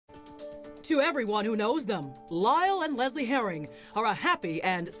To everyone who knows them, Lyle and Lesley Herring are a happy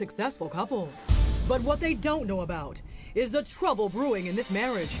and successful couple. But what they don't know about is the trouble brewing in this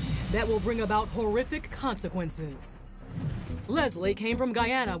marriage that will bring about horrific consequences. Lesley came from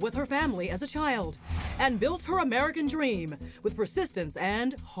Guyana with her family as a child and built her American dream with persistence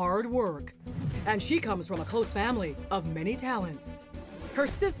and hard work. And she comes from a close family of many talents. Her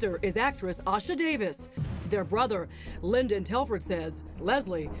sister is actress Asha Davis. Their brother, Lyndon Telford, says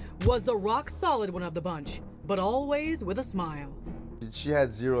Lesley was the rock-solid one of the bunch, but always with a smile. She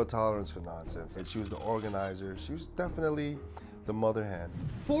had zero tolerance for nonsense, and she was the organizer. She was definitely the mother hen.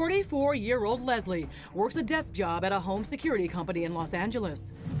 44-year-old Lesley works a desk job at a home security company in Los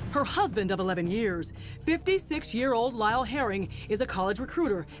Angeles. Her husband of 11 years, 56-year-old Lyle Herring, is a college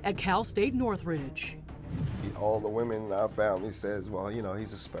recruiter at Cal State Northridge. All the women in our family says, well, you know,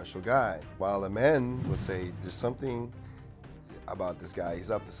 he's a special guy. While the men would say, there's something about this guy, he's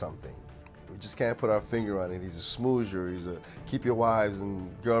up to something. We just can't put our finger on it. He's a smoozer, he's a keep your wives and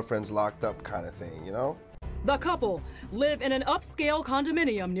girlfriends locked up kind of thing, you know? The couple live in an upscale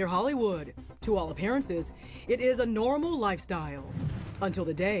condominium near Hollywood. To all appearances, it is a normal lifestyle. Until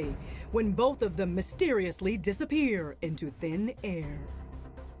the day when both of them mysteriously disappear into thin air.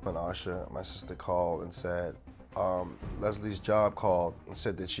 When Asha, my sister, called and said, Lesley's job called and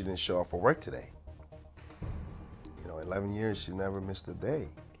said that she didn't show up for work today. You know, 11 years, she never missed a day.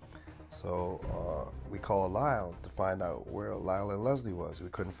 So we called Lyle to find out where Lyle and Lesley was. We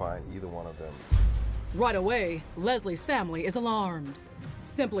couldn't find either one of them. Right away, Lesley's family is alarmed.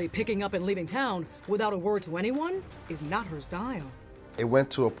 Simply picking up and leaving town without a word to anyone is not her style. It went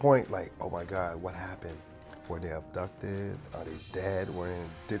to a point like, oh my God, what happened? Were they abducted? Are they dead? Were they in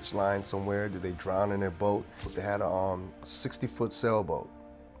a ditch line somewhere? Did they drown in their boat? They had a 60-foot sailboat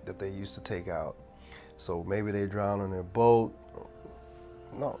that they used to take out. So maybe they drowned in their boat.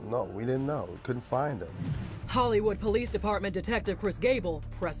 No, we didn't know. We couldn't find them. Hollywood Police Department Detective Chris Gable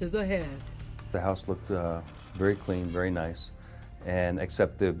presses ahead. The house looked very clean, very nice, and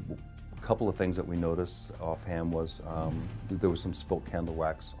except the couple of things that we noticed offhand was there was some spilt candle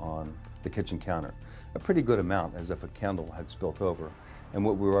wax on the kitchen counter. A pretty good amount, as if a candle had spilt over. And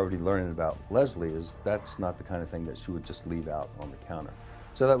what we were already learning about Lesley is that's not the kind of thing that she would just leave out on the counter.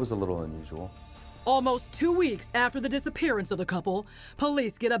 So that was a little unusual. Almost 2 weeks after the disappearance of the couple,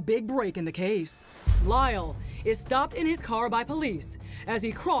 police get a big break in the case. Lyle is stopped in his car by police as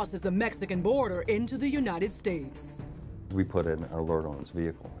he crosses the Mexican border into the United States. We put an alert on his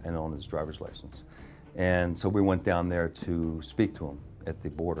vehicle and on his driver's license. And so we went down there to speak to him at the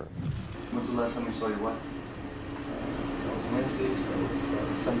border. When's the last time you saw your wife? It was Wednesday, so it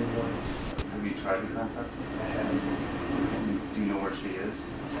was Sunday morning. Have you tried to contact her? I haven't. Do you know where she is?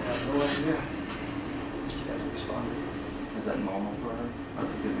 I have no idea. She hasn't responded. Is that normal for her?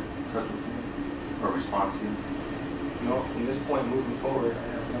 Not to get in touch with you? Or respond to you? No, from this point moving forward, I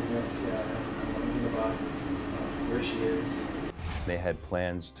have nothing else to say. I don't know anything about where she is. They had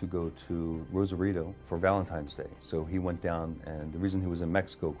plans to go to Rosarito for Valentine's Day. So he went down, and the reason he was in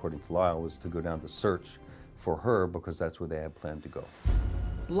Mexico, according to Lyle, was to go down to search for her because that's where they had planned to go.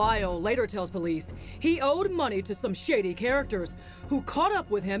 Lyle later tells police he owed money to some shady characters who caught up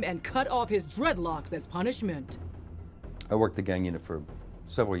with him and cut off his dreadlocks as punishment. I worked the gang unit for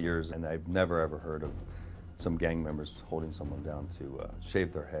several years, and I've never ever heard of some gang members holding someone down to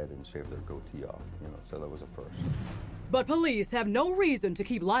shave their head and shave their goatee off, you know, so that was a first. But police have no reason to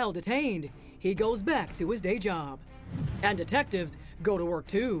keep Lyle detained. He goes back to his day job. And detectives go to work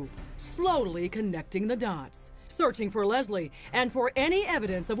too, slowly connecting the dots, searching for Lesley and for any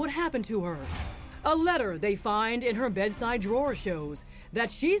evidence of what happened to her. A letter they find in her bedside drawer shows that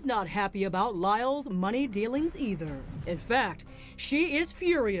she's not happy about Lyle's money dealings either. In fact, she is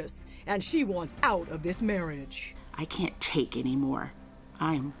furious and she wants out of this marriage. I can't take anymore.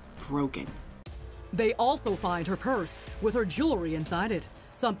 I'm broken. They also find her purse with her jewelry inside it,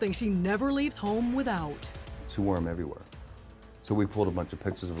 something she never leaves home without. She wore them everywhere. So we pulled a bunch of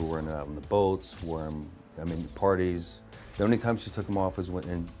pictures of her wearing them out on the boats, parties. The only time she took them off is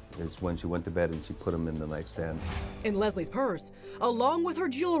when she went to bed and she put them in the nightstand. In Lesley's purse, along with her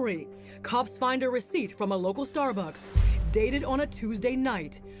jewelry, cops find a receipt from a local Starbucks, dated on a Tuesday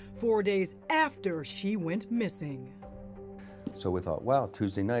night, 4 days after she went missing. So we thought, wow,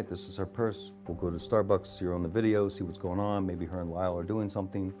 Tuesday night, this is her purse. We'll go to Starbucks, see her on the video, see what's going on. Maybe her and Lyle are doing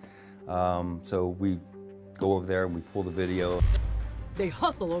something. So we go over there and we pull the video. They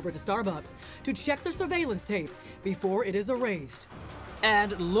hustle over to Starbucks to check the surveillance tape before it is erased.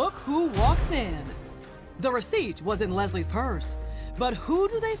 And look who walks in. The receipt was in Lesley's purse, but who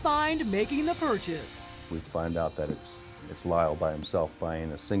do they find making the purchase? We find out that it's It's Lyle by himself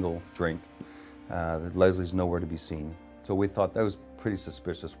buying a single drink. Leslie's nowhere to be seen. So we thought that was pretty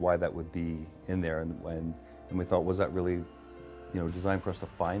suspicious why that would be in there, and we thought, was that really, designed for us to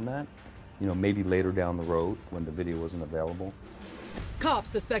find that? Maybe later down the road when the video wasn't available. Cops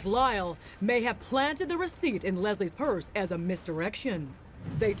suspect Lyle may have planted the receipt in Leslie's purse as a misdirection.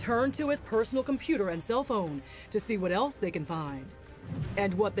 They turn to his personal computer and cell phone to see what else they can find.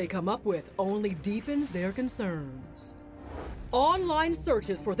 And what they come up with only deepens their concerns. Online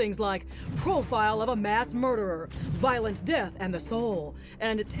searches for things like profile of a mass murderer, violent death and the soul,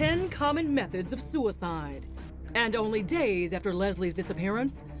 and 10 common methods of suicide. And only days after Leslie's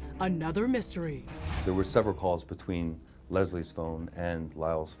disappearance, another mystery. There were several calls between Leslie's phone and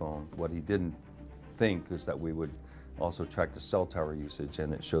Lyle's phone. What he didn't think is that we would also track the cell tower usage,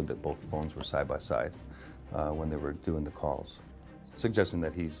 and it showed that both phones were side by side when they were doing the calls, suggesting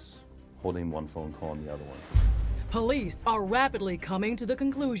that he's holding one phone, calling the other one. Police are rapidly coming to the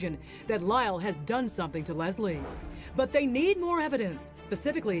conclusion that Lyle has done something to Lesley. But they need more evidence.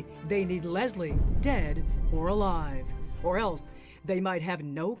 Specifically, they need Lesley dead or alive, or else they might have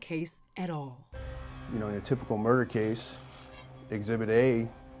no case at all. In a typical murder case, Exhibit A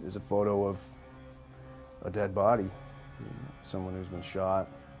is a photo of a dead body. Someone who's been shot,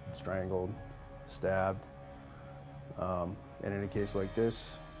 strangled, stabbed. And in a case like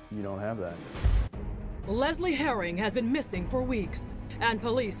this, you don't have that. Lesley Herring has been missing for weeks, and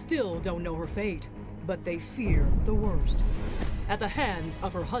police still don't know her fate, but they fear the worst. At the hands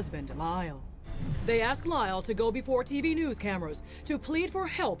of her husband, Lyle. They ask Lyle to go before TV news cameras to plead for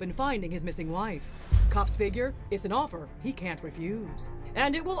help in finding his missing wife. Cops figure it's an offer he can't refuse.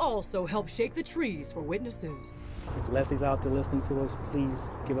 And it will also help shake the trees for witnesses. If Leslie's out there listening to us, please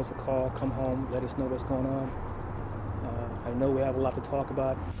give us a call, come home, let us know what's going on. I know we have a lot to talk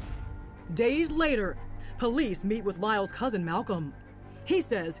about. Days later, police meet with Lyle's cousin, Malcolm. He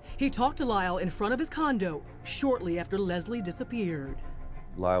says he talked to Lyle in front of his condo shortly after Lesley disappeared.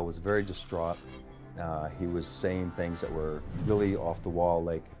 Lyle was very distraught. He was saying things that were really off the wall,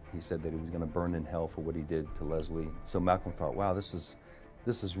 like he said that he was going to burn in hell for what he did to Lesley. So Malcolm thought, wow, this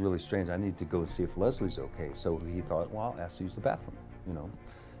is really strange. I need to go and see if Leslie's okay. So he thought, well, I'll ask to use the bathroom,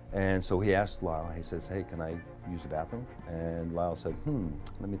 And so he asked Lyle, he says, hey, can I use the bathroom? And Lyle said,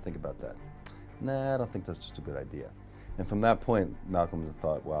 let me think about that. Nah, I don't think that's just a good idea. And from that point, Malcolm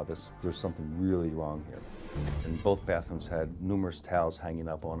thought, wow, there's something really wrong here. And both bathrooms had numerous towels hanging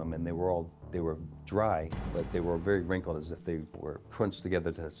up on them, and they were dry, but they were very wrinkled as if they were crunched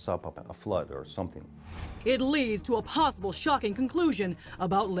together to sop up a flood or something. It leads to a possible shocking conclusion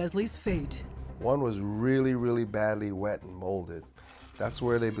about Leslie's fate. One was really, really badly wet and molded. That's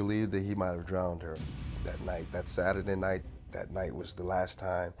where they believed that he might have drowned her that night, that Saturday night. That night was the last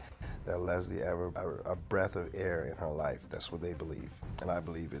time that Lesley ever a breath of air in her life. That's what they believe, and I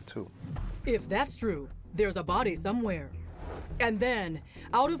believe it too. If that's true, there's a body somewhere. And then,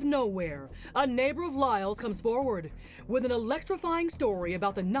 out of nowhere, a neighbor of Lyle's comes forward with an electrifying story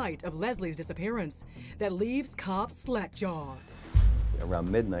about the night of Leslie's disappearance that leaves cops slack-jawed.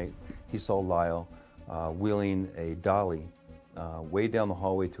 Around midnight, he saw Lyle wheeling a dolly way down the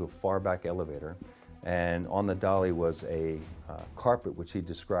hallway to a far back elevator. And on the dolly was a carpet, which he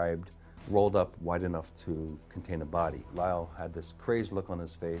described rolled up wide enough to contain a body. Lyle had this crazed look on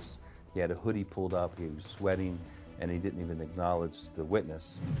his face. He had a hoodie pulled up, he was sweating, and he didn't even acknowledge the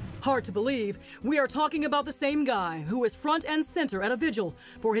witness. Hard to believe we are talking about the same guy who was front and center at a vigil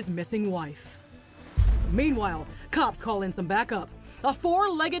for his missing wife. Meanwhile, cops call in some backup. A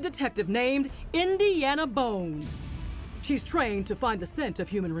four-legged detective named Indiana Bones. She's trained to find the scent of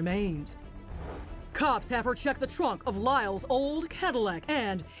human remains. Cops have her check the trunk of Lyle's old Cadillac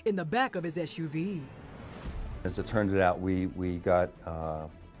and in the back of his SUV. As it turned out, we got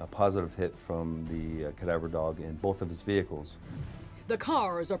a positive hit from the cadaver dog in both of his vehicles. The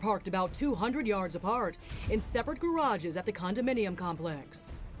cars are parked about 200 yards apart in separate garages at the condominium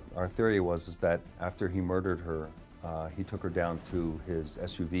complex. Our theory is that after he murdered her, he took her down to his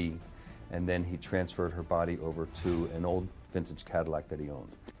SUV, and then he transferred her body over to an old vintage Cadillac that he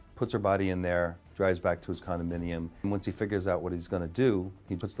owned. Puts her body in there, drives back to his condominium. And once he figures out what he's going to do,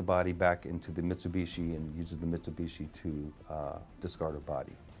 he puts the body back into the Mitsubishi and uses the Mitsubishi to discard her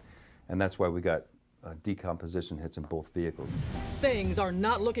body. And that's why we got decomposition hits in both vehicles. Things are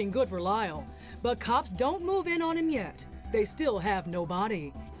not looking good for Lyle, but cops don't move in on him yet. They still have no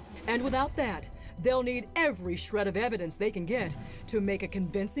body. And without that, they'll need every shred of evidence they can get to make a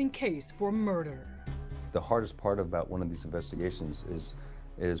convincing case for murder. The hardest part about one of these investigations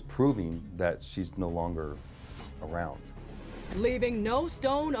is proving that she's no longer around. Leaving no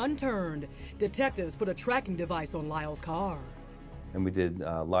stone unturned, detectives put a tracking device on Lyle's car. And we did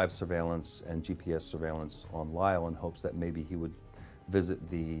live surveillance and GPS surveillance on Lyle in hopes that maybe he would visit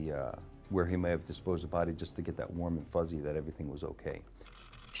the where he may have disposed of the body, just to get that warm and fuzzy that everything was okay.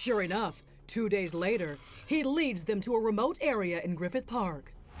 Sure enough, 2 days later, he leads them to a remote area in Griffith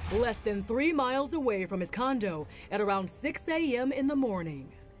Park, less than 3 miles away from his condo at around 6 a.m. in the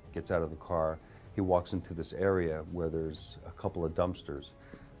morning. Gets out of the car, he walks into this area where there's a couple of dumpsters,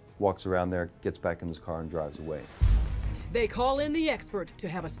 walks around there, gets back in his car and drives away. They call in the expert to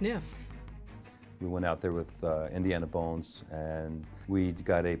have a sniff. We went out there with Indiana Bones, and we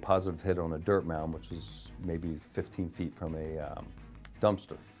got a positive hit on a dirt mound, which was maybe 15 feet from a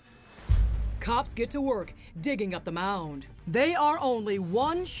dumpster. Cops get to work digging up the mound. They are only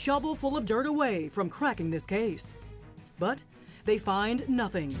one shovel full of dirt away from cracking this case. But they find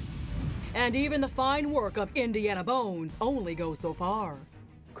nothing. And even the fine work of Indiana Bones only goes so far.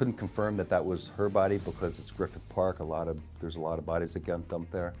 Couldn't confirm that that was her body because it's Griffith Park. There's a lot of bodies that get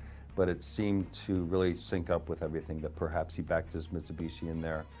dumped there. But it seemed to really sync up with everything, that perhaps he backed his Mitsubishi in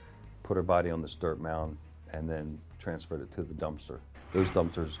there, put her body on this dirt mound, and then transferred it to the dumpster. Those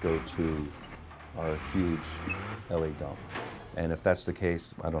dumpsters go to our huge LA dump. And if that's the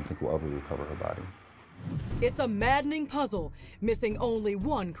case, I don't think we'll ever recover her body. It's a maddening puzzle, missing only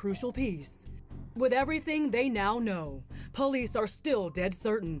one crucial piece. With everything they now know, police are still dead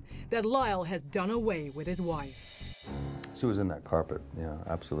certain that Lyle has done away with his wife. She was in that carpet, yeah,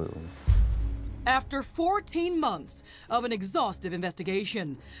 absolutely. After 14 months of an exhaustive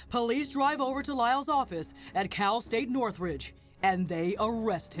investigation, police drive over to Lyle's office at Cal State Northridge, and they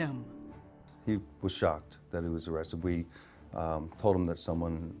arrest him. He was shocked that he was arrested. We told him that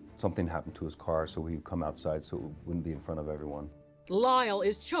something happened to his car, so he'd come outside so it wouldn't be in front of everyone. Lyle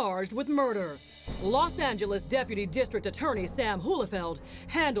is charged with murder. Los Angeles Deputy District Attorney Sam Hulefeld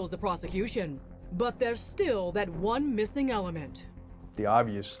handles the prosecution. But there's still that one missing element. The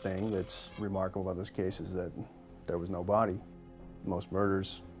obvious thing that's remarkable about this case is that there was no body. Most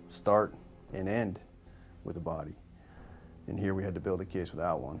murders start and end with a body. And here we had to build a case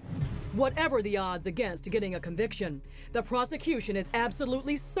without one. Whatever the odds against getting a conviction, the prosecution is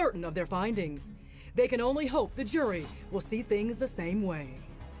absolutely certain of their findings. They can only hope the jury will see things the same way.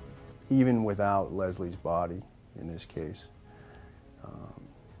 Even without Lesley's body in this case,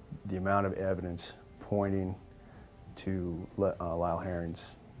 the amount of evidence pointing to Lesley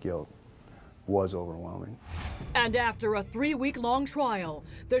Herring's guilt was overwhelming. And after a 3-week-long trial,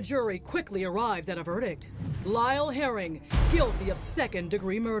 the jury quickly arrives at a verdict. Lesley Herring, guilty of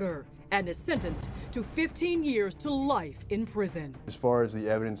second-degree murder, and is sentenced to 15 years to life in prison. As far as the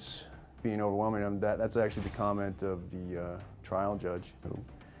evidence being overwhelming, that's actually the comment of the trial judge who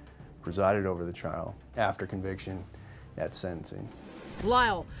presided over the trial after conviction at sentencing.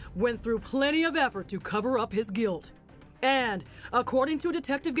 Lyle went through plenty of effort to cover up his guilt. And, according to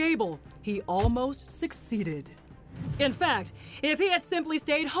Detective Gable, he almost succeeded. In fact, if he had simply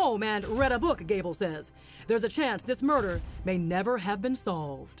stayed home and read a book, Gable says, there's a chance this murder may never have been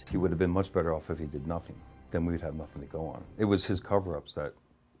solved. He would have been much better off if he did nothing. Then we'd have nothing to go on. It was his cover-ups that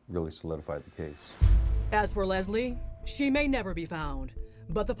really solidified the case. As for Lesley, she may never be found.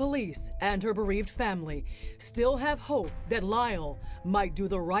 But the police and her bereaved family still have hope that Lyle might do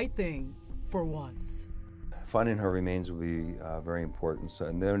the right thing for once. Finding her remains will be very important,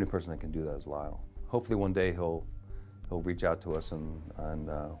 and the only person that can do that is Lyle. Hopefully one day he'll reach out to us and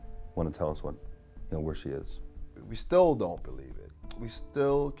want to tell us where she is. We still don't believe it. We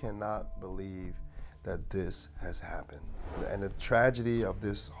still cannot believe that this has happened. And the tragedy of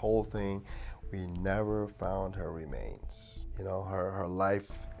this whole thing, we never found her remains. You know, her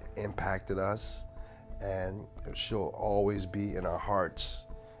life impacted us, and she'll always be in our hearts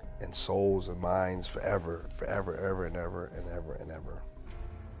and souls and minds forever, forever, ever and ever and ever and ever.